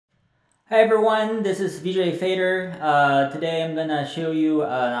Hi everyone, this is VJ Fader. Today I'm gonna show you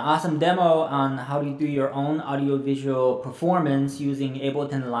an awesome demo on how to do your own audiovisual performance using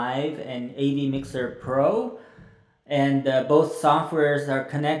Ableton Live and AVmixer Pro. And both softwares are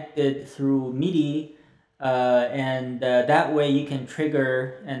connected through MIDI, that way you can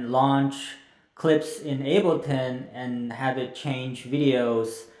trigger and launch clips in Ableton and have it change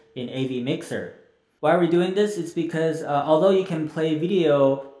videos in AVmixer. Why are we doing this? It's because although you can play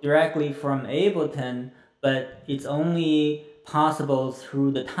video directly from Ableton, but it's only possible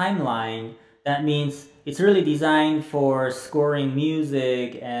through the timeline. That means it's really designed for scoring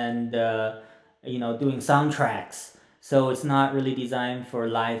music and doing soundtracks. So it's not really designed for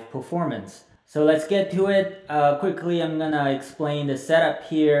live performance. So let's get to it. Quickly, I'm gonna explain the setup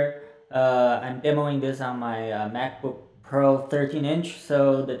here. I'm demoing this on my MacBook Pro 13-inch,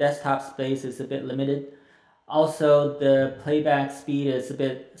 so the desktop space is a bit limited. Also, the playback speed is a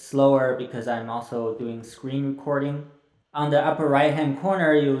bit slower because I'm also doing screen recording. On the upper right hand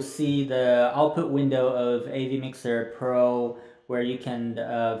corner, you'll see the output window of AVmixer Pro, where you can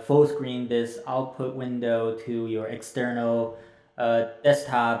full screen this output window to your external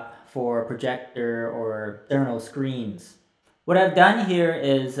desktop for projector or external screens. What I've done here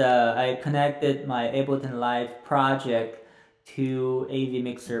is I connected my Ableton Live project to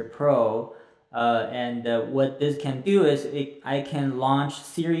AVmixer Pro, what this can do is I can launch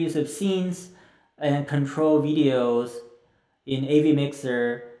series of scenes and control videos in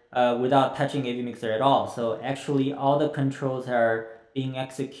AVmixer without touching AVmixer at all. So actually all the controls are being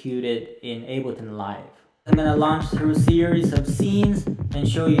executed in Ableton Live. I'm going to launch through series of scenes and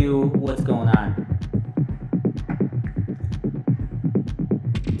show you what's going on.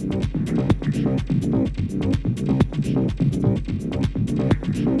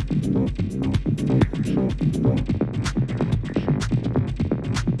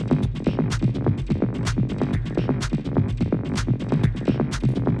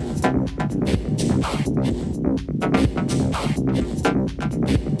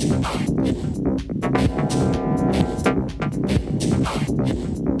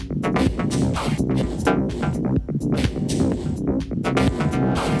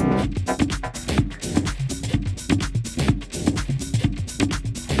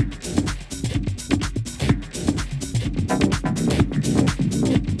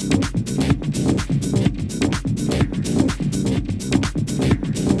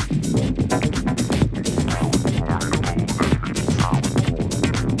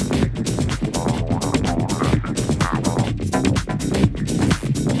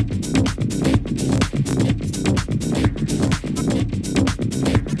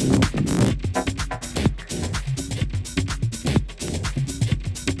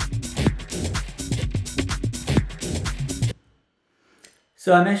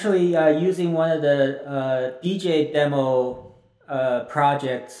 So I'm actually using one of the DJ demo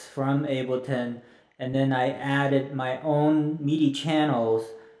projects from Ableton, and then I added my own MIDI channels,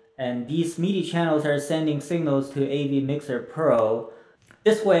 and these MIDI channels are sending signals to AVmixer Pro.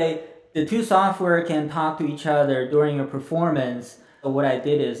 This way, the two software can talk to each other during a performance. So what I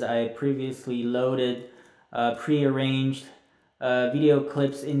did is I previously loaded pre-arranged video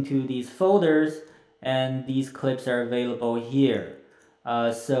clips into these folders, and these clips are available here.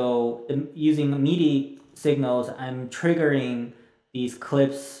 Using MIDI signals, I'm triggering these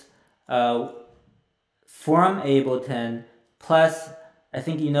clips from Ableton. Plus, I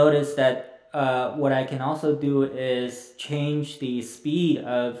think you notice that what I can also do is change the speed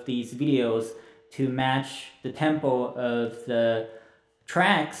of these videos to match the tempo of the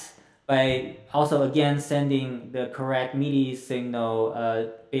tracks by also again sending the correct MIDI signal,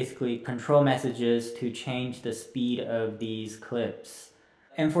 basically control messages to change the speed of these clips.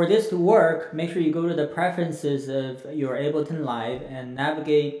 And for this to work, make sure you go to the preferences of your Ableton Live and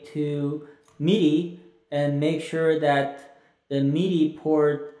navigate to MIDI and make sure that the MIDI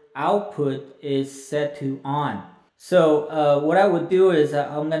port output is set to on. So what I would do is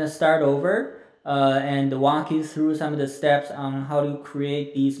I'm going to start over and walk you through some of the steps on how to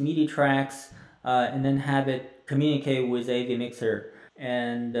create these MIDI tracks and then have it communicate with AVmixer.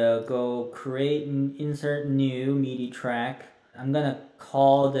 And go create and insert new MIDI track. I'm gonna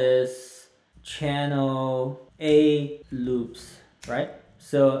call this channel A loops, right?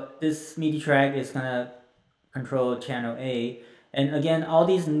 So this MIDI track is gonna control channel A. And again, all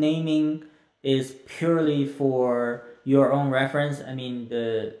these naming is purely for your own reference. I mean,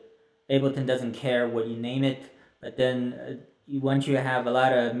 the Ableton doesn't care what you name it, but then once you have a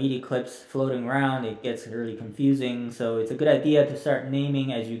lot of MIDI clips floating around, it gets really confusing. So it's a good idea to start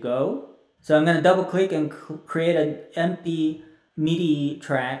naming as you go. So I'm going to double click and create an empty MIDI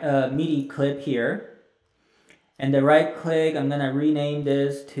track, MIDI clip here, and the right click, I'm gonna rename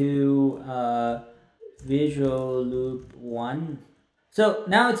this to Visual Loop 1. So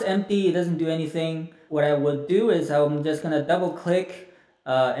now it's empty, it doesn't do anything. What I would do is I'm just gonna double click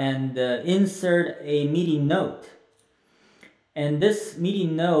and insert a MIDI note. And this MIDI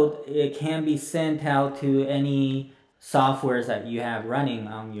note, it can be sent out to any softwares that you have running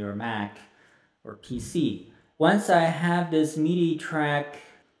on your Mac or PC. Once I have this MIDI track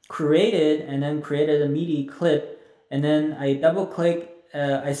created and then created a MIDI clip, and then I double click,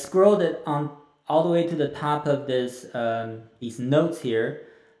 I scrolled it on all the way to the top of this these notes here,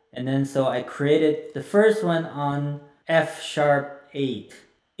 and then so I created the first one on F#8.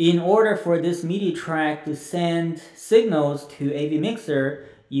 In order for this MIDI track to send signals to AVmixer,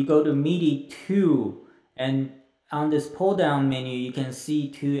 you go to MIDI 2, and on this pull down menu you can see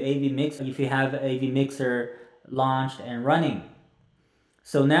to AVmixer if you have AVmixer launched and running.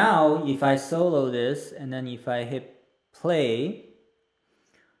 So now if I solo this and then if I hit play,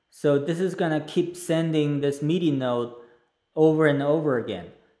 so this is gonna keep sending this MIDI note over and over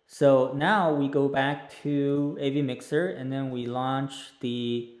again. So now we go back to AVmixer and then we launch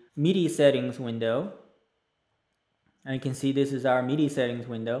the MIDI settings window. And you can see this is our MIDI settings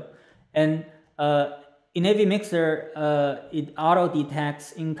window. And in AVmixer, it auto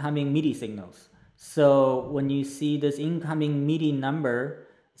detects incoming MIDI signals. So when you see this incoming MIDI number,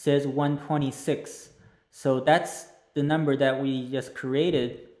 it says 126. So that's the number that we just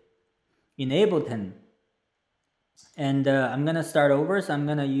created in Ableton. And I'm gonna start over, so I'm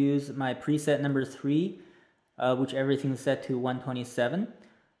gonna use my preset number 3, which everything is set to 127.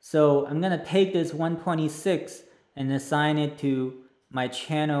 So I'm gonna take this 126 and assign it to my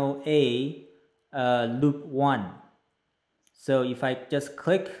channel A, loop 1. So if I just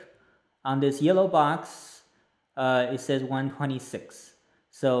click on this yellow box, it says 126.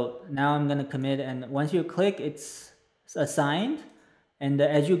 So now I'm gonna commit, and once you click, it's assigned. And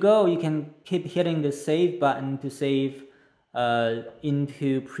as you go, you can keep hitting the save button to save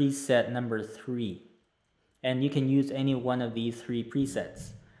into preset number 3. And you can use any one of these 3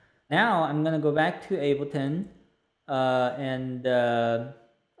 presets. Now I'm gonna go back to Ableton and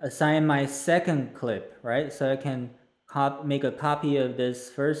assign my second clip, right? So I can make a copy of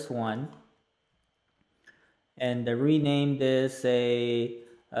this first one and rename this a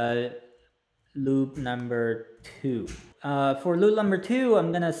loop number 2. For loop number 2,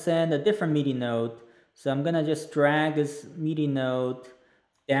 I'm gonna send a different MIDI note. So I'm gonna just drag this MIDI note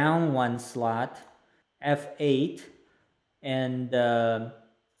down 1 slot, F8, and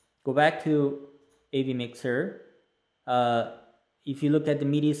go back to AVmixer. If you look at the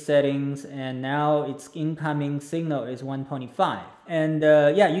MIDI settings, and now its incoming signal is 125. And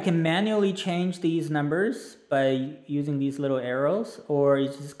yeah, you can manually change these numbers by using these little arrows, or you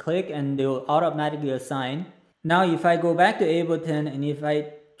just click and they'll automatically assign. Now if I go back to Ableton and if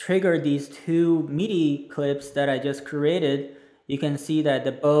I trigger these 2 MIDI clips that I just created, you can see that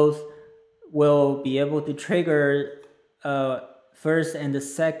the both will be able to trigger first and the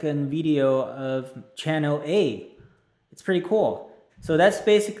second video of channel A. It's pretty cool. So that's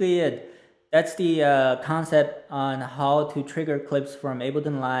basically it. That's the concept on how to trigger clips from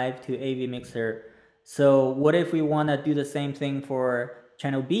Ableton Live to AVmixer. So what if we want to do the same thing for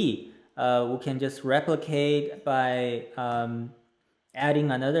channel B? We can just replicate by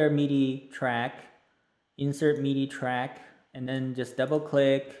adding another MIDI track, insert MIDI track, and then just double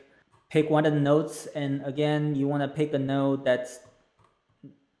click, pick one of the notes, and again, you want to pick a note that's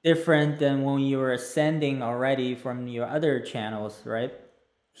different than when you were sending already from your other channels, right?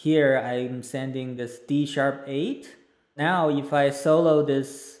 Here, I'm sending this D#8. Now, if I solo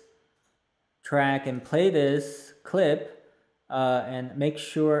this track and play this clip, and make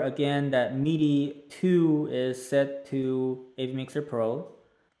sure again that MIDI 2 is set to AVmixer Pro.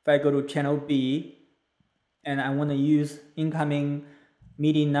 If I go to channel B and I want to use incoming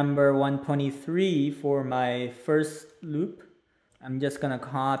MIDI number 123 for my first loop, I'm just gonna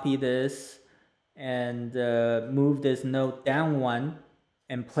copy this and move this note down 1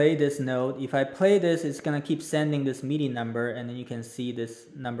 and play this note. If I play this, it's gonna keep sending this MIDI number, and then you can see this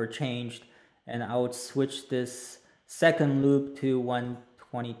number changed, and I would switch this second loop to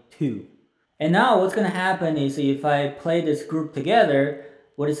 122. And now what's gonna happen is if I play this group together,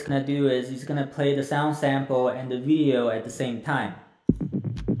 what it's gonna do is it's gonna play the sound sample and the video at the same time.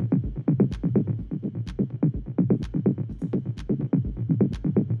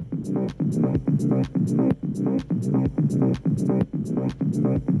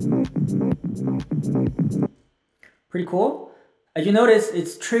 Pretty cool. As you notice,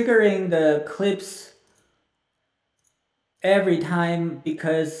 it's triggering the clips every time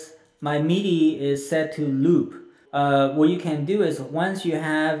because my MIDI is set to loop. What you can do is once you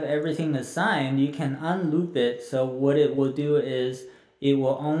have everything assigned, you can unloop it. So what it will do is it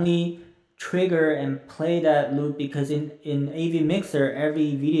will only trigger and play that loop, because in AVmixer,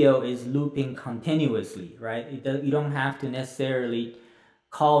 every video is looping continuously, right? You don't have to necessarily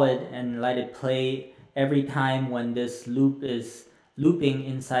call it and let it play every time when this loop is looping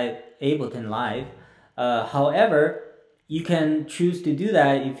inside Ableton Live. However, you can choose to do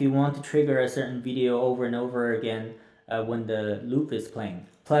that if you want to trigger a certain video over and over again when the loop is playing.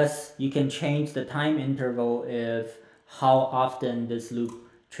 Plus, you can change the time interval of how often this loop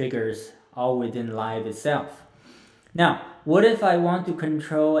triggers all within Live itself. Now, what if I want to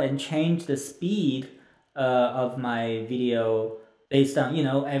control and change the speed of my video based on,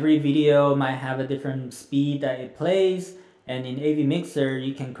 every video might have a different speed that it plays, and in AVmixer,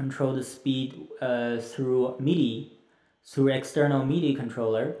 you can control the speed through MIDI, through external MIDI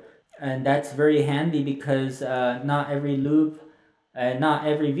controller. And that's very handy because not every loop, not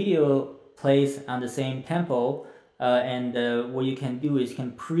every video plays on the same tempo. What you can do is you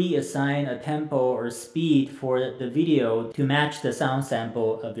can pre-assign a tempo or speed for the video to match the sound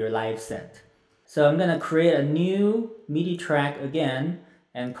sample of your live set. So I'm gonna create a new MIDI track again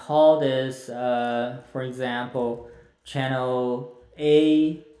and call this, for example, channel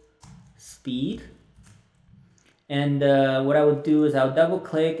A speed. And what I would do is I'll double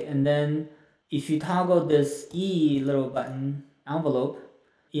click, and then if you toggle this E little button envelope,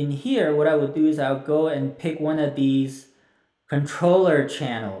 in here, what I would do is I'll go and pick one of these controller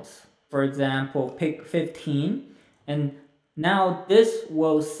channels. For example, pick 15. And now this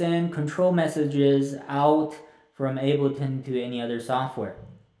will send control messages out from Ableton to any other software.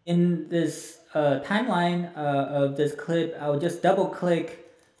 In this timeline of this clip, I'll just double click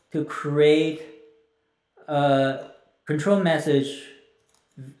to create a control message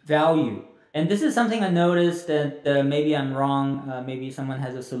value. And this is something I noticed that maybe I'm wrong, maybe someone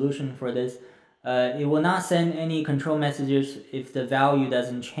has a solution for this. It will not send any control messages if the value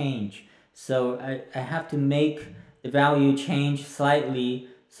doesn't change. So I have to make the value change slightly.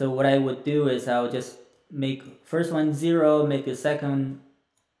 So what I would do is I'll just make first one 0, make the second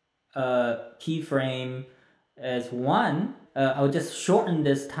keyframe as 1. I'll just shorten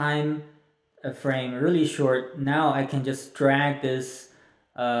this time frame really short. Now I can just drag this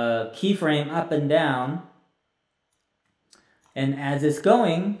keyframe up and down, and as it's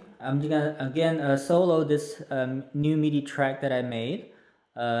going, I'm gonna again solo this new MIDI track that I made.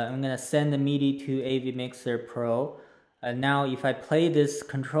 I'm gonna send the MIDI to AVmixer Pro. Now if I play this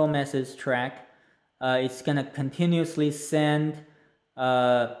control message track, it's gonna continuously send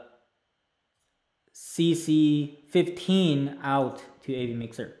CC15 out to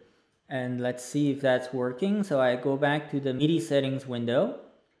AVmixer. And let's see if that's working. So I go back to the MIDI settings window.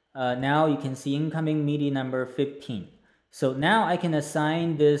 Now you can see incoming MIDI number 15. So now I can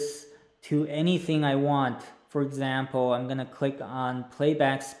assign this to anything I want. For example, I'm gonna click on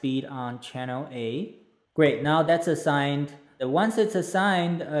playback speed on channel A. Great, now that's assigned. Once it's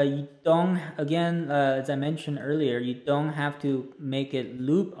assigned, you don't, again, as I mentioned earlier, you don't have to make it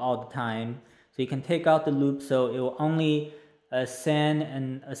loop all the time. So you can take out the loop, so it will only send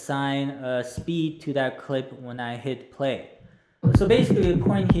and assign a speed to that clip when I hit play. So basically the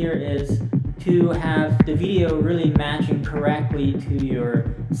point here is to have the video really matching correctly to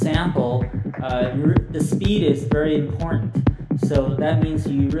your sample. The speed is very important. So that means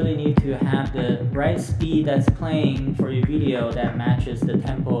you really need to have the right speed that's playing for your video that matches the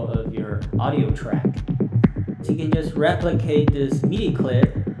tempo of your audio track. So you can just replicate this MIDI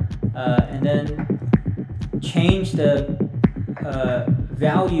clip and then change the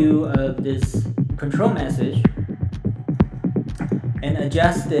value of this control message and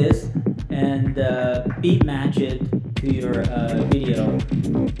adjust this and beat match it to your video,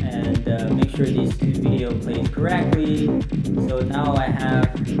 and make sure these two video plays correctly. So now I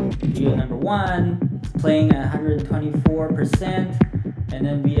have video number 1 playing at 124%, and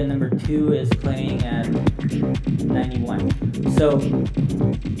then video number 2 is playing at 91. So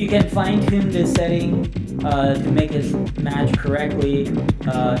you can fine tune this setting to make it match correctly,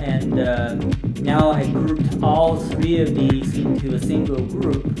 now I grouped all 3 of these into a single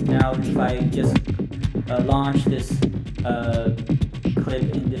group. Now if I just launch this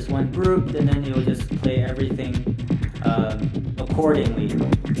clip in this one group, and then it will just play everything accordingly.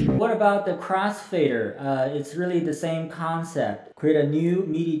 What about the crossfader? It's really the same concept. Create a new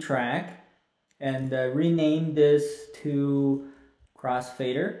MIDI track and rename this to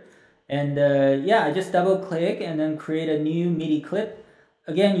crossfader. And yeah, I just double click and then create a new MIDI clip.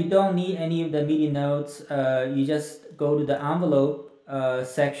 Again, you don't need any of the MIDI notes. You just go to the envelope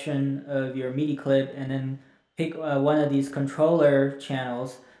section of your MIDI clip and then pick one of these controller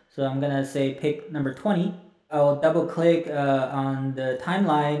channels. So I'm gonna say pick number 20. I'll double click on the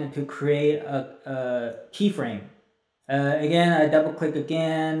timeline to create a keyframe. Again, I double click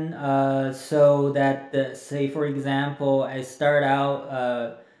again so that, say for example, I start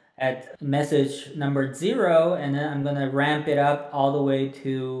out at message number 0, and then I'm gonna ramp it up all the way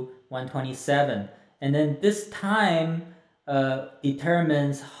to 127. And then this time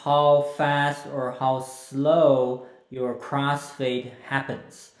determines how fast or how slow your crossfade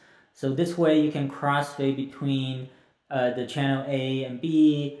happens. So this way you can crossfade between the channel A and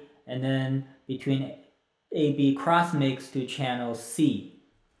B, and then between A-B cross mix to channel C,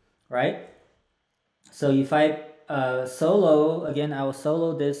 right? So if I solo, again, I will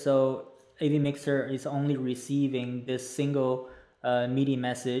solo this, so AVmixer is only receiving this single MIDI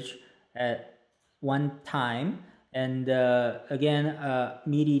message at one time. And again,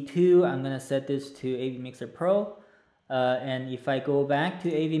 MIDI 2, I'm gonna set this to AVmixer Pro. And if I go back to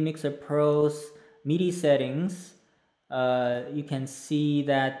AVmixer Pro's MIDI settings, you can see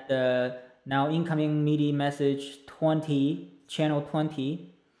that now incoming MIDI message 20, channel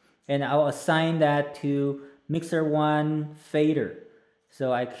 20, and I'll assign that to Mixer 1 fader.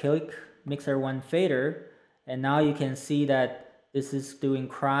 So I click Mixer 1 fader, and now you can see that this is doing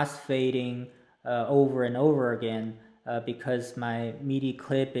crossfading over and over again because my MIDI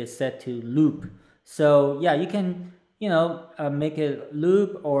clip is set to loop. So yeah, you can, you know, make it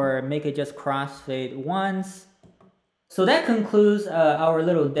loop or make it just crossfade once. So that concludes our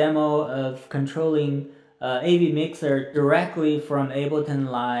little demo of controlling AVmixer directly from Ableton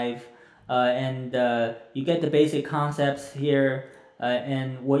Live. And you get the basic concepts here,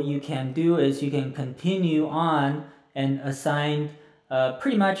 and what you can do is you can continue on and assign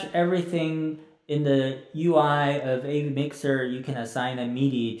pretty much everything in the UI of AVmixer. You can assign a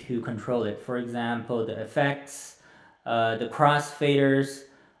MIDI to control it. For example, the effects, the crossfaders,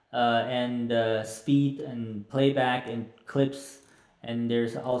 and speed and playback and clips, and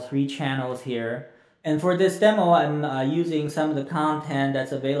there's all 3 channels here. And for this demo, I'm using some of the content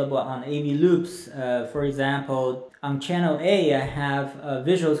that's available on AV Loops. For example, on channel A, I have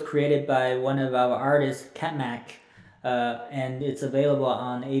visuals created by one of our artists, Catmac, and it's available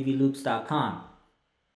on avloops.com.